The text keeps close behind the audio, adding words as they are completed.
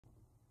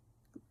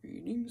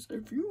Greetings,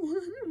 everyone.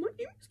 My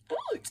name is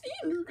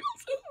Alexander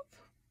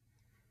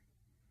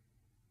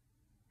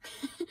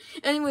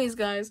Joseph. Anyways,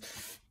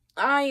 guys,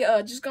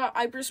 I just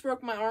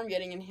broke my arm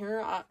getting in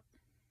here.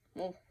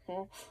 Oh,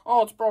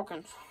 it's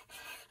broken.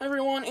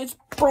 Everyone, it's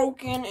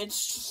broken.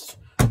 It's just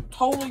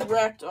totally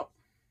wrecked up.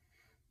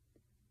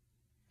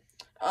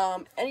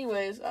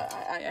 Anyways,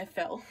 I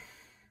fell.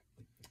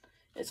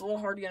 It's a little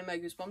hard to get my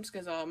goosebumps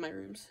because my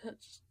room's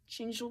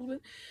changed a little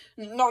bit.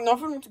 No,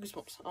 nothing with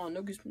goosebumps.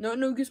 No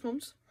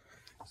goosebumps.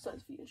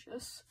 Besides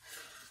VHS.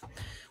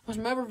 Was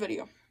my other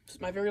video. This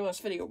is my very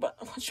last video, but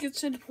let's get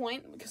to the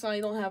point because I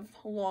don't have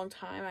a long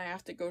time. I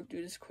have to go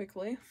do this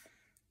quickly.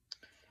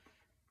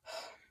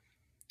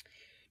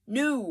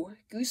 New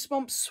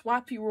Goosebumps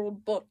Swappy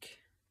World book.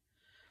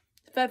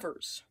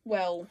 Fevers.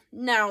 Well,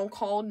 now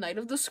called Night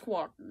of the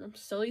Squawker.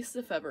 Silliest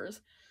of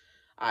Fevers.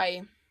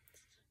 It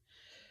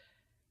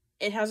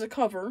has a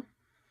cover,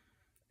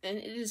 and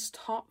it is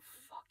top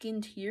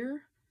fucking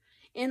tier.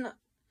 And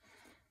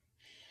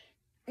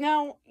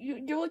now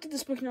you look at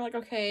this book and you're like,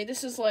 okay,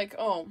 this is like,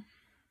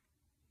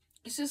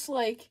 it's just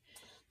like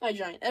My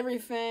Giant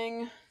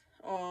Everything,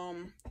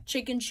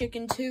 Chicken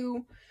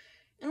 2.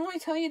 And let me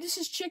tell you, this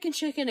is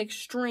Chicken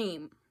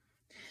Extreme.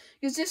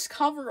 Because this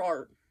cover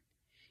art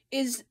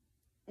is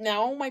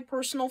now my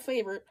personal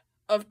favorite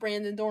of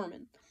Brandon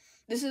Dorman.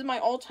 This is my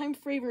all-time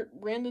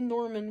favorite Brandon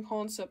Dorman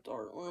concept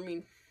art,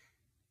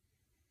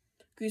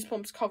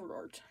 Goosebumps cover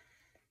art.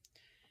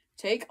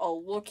 Take a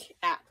look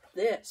at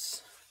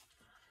this.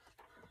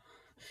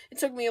 It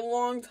took me a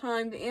long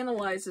time to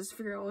analyze this to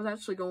figure out what was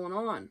actually going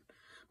on.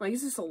 Like,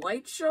 is this a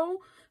light show?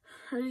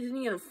 Or isn't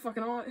he in a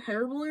fucking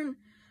hair balloon?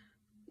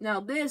 Now,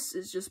 this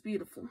is just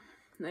beautiful.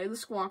 Night of the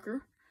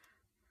Squawker.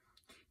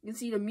 You can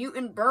see the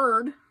mutant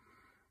bird.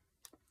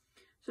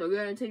 So go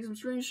ahead and take some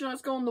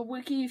screenshots. Go on the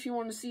wiki if you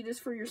want to see this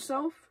for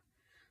yourself.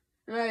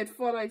 And I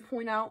thought I'd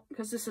point out,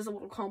 because this is a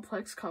little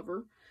complex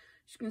cover.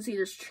 As you can see,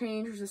 there's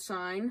change, there's a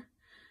sign.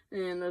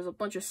 And there's a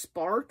bunch of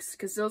sparks,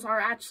 because those are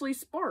actually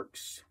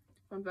sparks.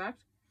 Fun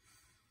fact.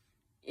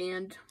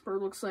 And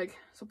bird looks like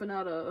something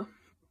out of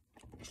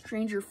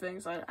Stranger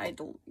Things. I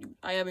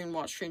haven't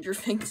watched Stranger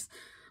Things.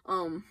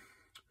 How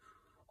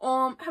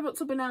about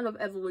something out of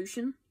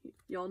Evolution?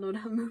 Y'all know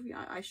that movie?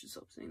 I should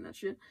stop saying that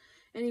shit.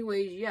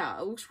 Anyways, yeah,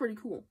 it looks pretty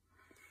cool.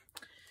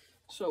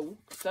 So,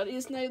 that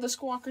is Night of the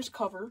Squawker's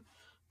cover.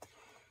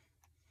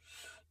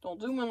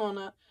 Don't zoom in on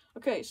that.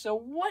 Okay, so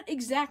what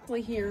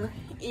exactly here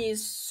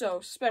is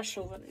so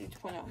special that I need to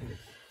point out?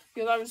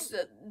 Because I was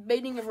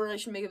debating if I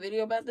should make a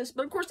video about this,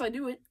 but of course I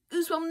do it.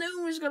 Goosebumps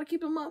news, gotta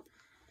keep them up.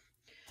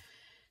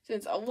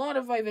 Since a lot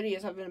of my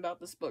videos have been about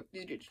this book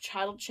due to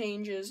title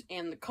changes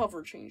and the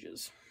cover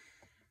changes.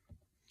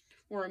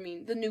 Or,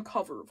 the new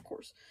cover, of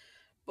course.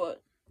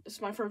 But this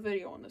is my first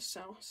video on this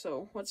now.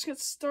 So, let's get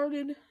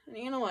started in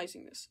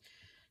analyzing this.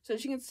 So,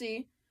 as you can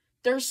see,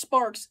 there's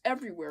sparks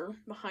everywhere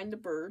behind the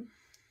bird.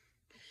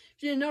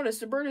 If you didn't notice,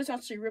 the bird is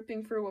actually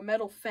ripping through a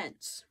metal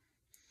fence.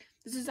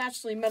 This is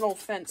actually metal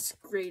fence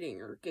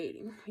grating or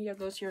gating. We have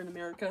those here in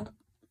America.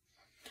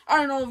 I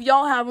don't know if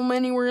y'all have them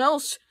anywhere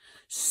else.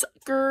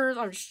 Suckers.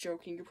 I'm just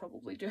joking. You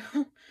probably do.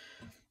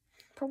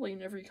 Probably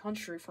in every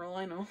country for all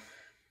I know.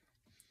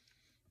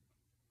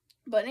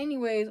 But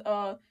anyways,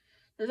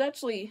 there's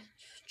actually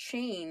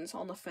chains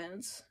on the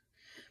fence,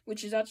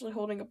 which is actually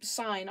holding up a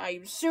sign,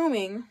 I'm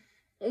assuming,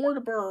 or the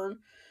bird.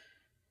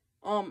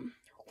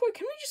 Quick,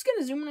 can we just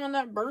get a zoom in on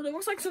that bird? It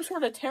looks like some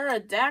sort of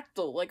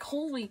pterodactyl. Like,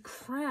 holy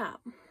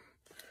crap.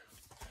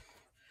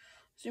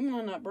 Zoom in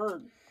on that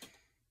bird.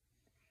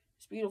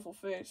 His beautiful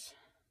face.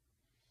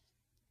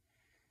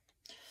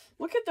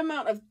 Look at the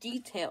amount of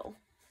detail.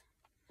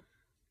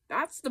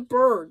 That's the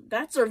bird.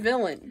 That's our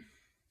villain.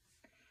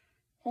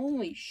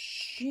 Holy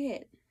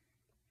shit.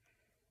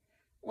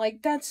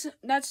 Like,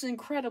 that's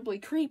incredibly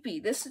creepy.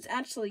 This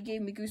actually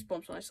gave me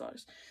goosebumps when I saw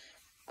this.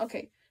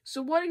 Okay,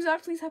 so what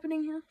exactly is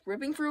happening here?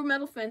 Ripping through a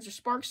metal fence, there's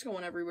sparks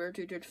going everywhere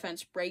due to the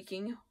fence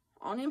breaking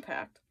on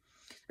impact.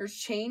 There's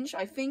change,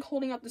 I think,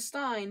 holding up the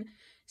sign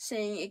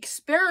saying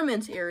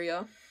experiment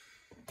area,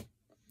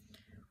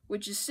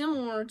 which is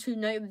similar to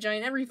Night of the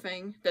Giant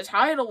Everything. The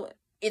title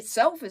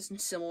itself isn't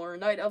similar.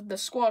 Night of the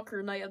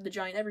Squawker, Night of the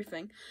Giant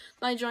Everything.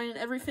 Night of the Giant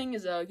Everything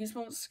is a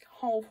Goosebumps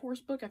Hall of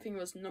Horrors book. I think it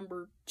was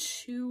number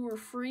 2 or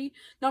 3.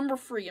 Number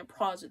 3, I'm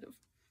positive.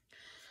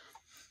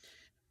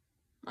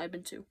 I've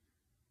been 2.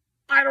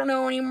 I don't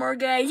know anymore,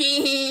 guys.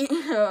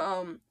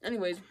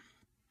 Anyways.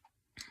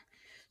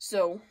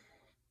 So,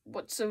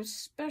 what's so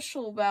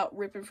special about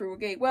ripping through a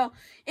gate? Well,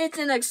 it's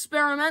an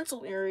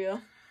experimental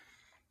area.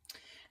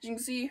 As you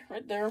can see,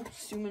 right there,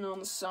 zooming on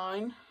the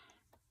sign.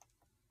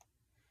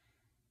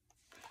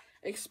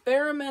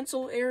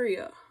 Experimental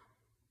area.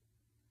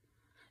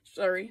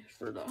 Sorry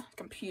for the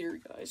computer,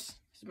 guys.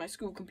 This is my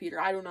school computer.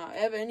 I do not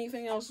have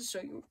anything else to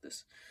show you with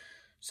this.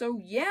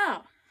 So, yeah.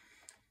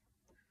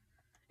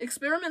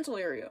 Experimental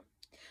area.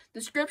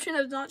 Description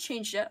has not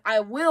changed yet. I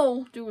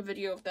will do a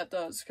video if that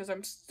does, because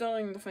I'm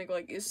starting to think,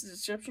 like, is the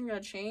description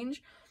going to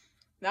change?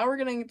 Now we're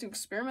getting into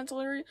experimental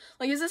area.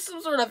 Like, is this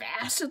some sort of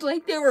acid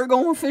lake they were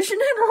going fishing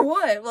in, or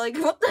what? Like,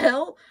 what the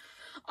hell?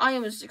 I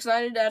am just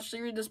excited to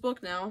actually read this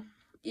book now.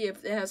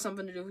 If it has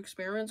something to do with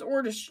experiments,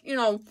 or just, you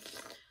know,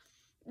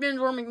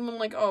 brainstorming them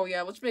like, oh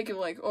yeah, let's make it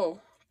like, oh,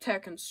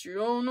 Tech Institute,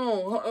 oh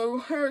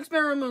no,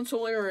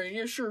 experimental area,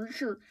 yeah, sure.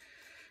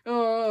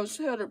 It's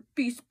had a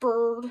beast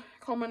bird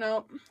coming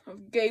out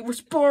of Gable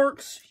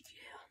Sparks.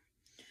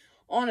 Yeah.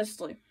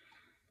 Honestly,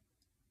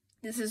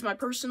 this is my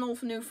personal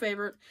new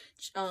favorite,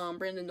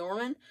 Brandon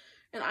Norman,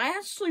 and I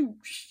actually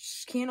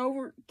just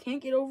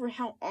can't get over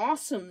how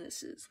awesome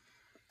this is.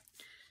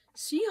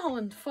 See y'all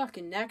in the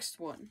fucking next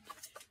one.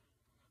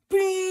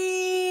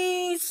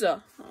 Peace!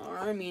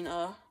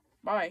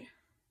 Bye.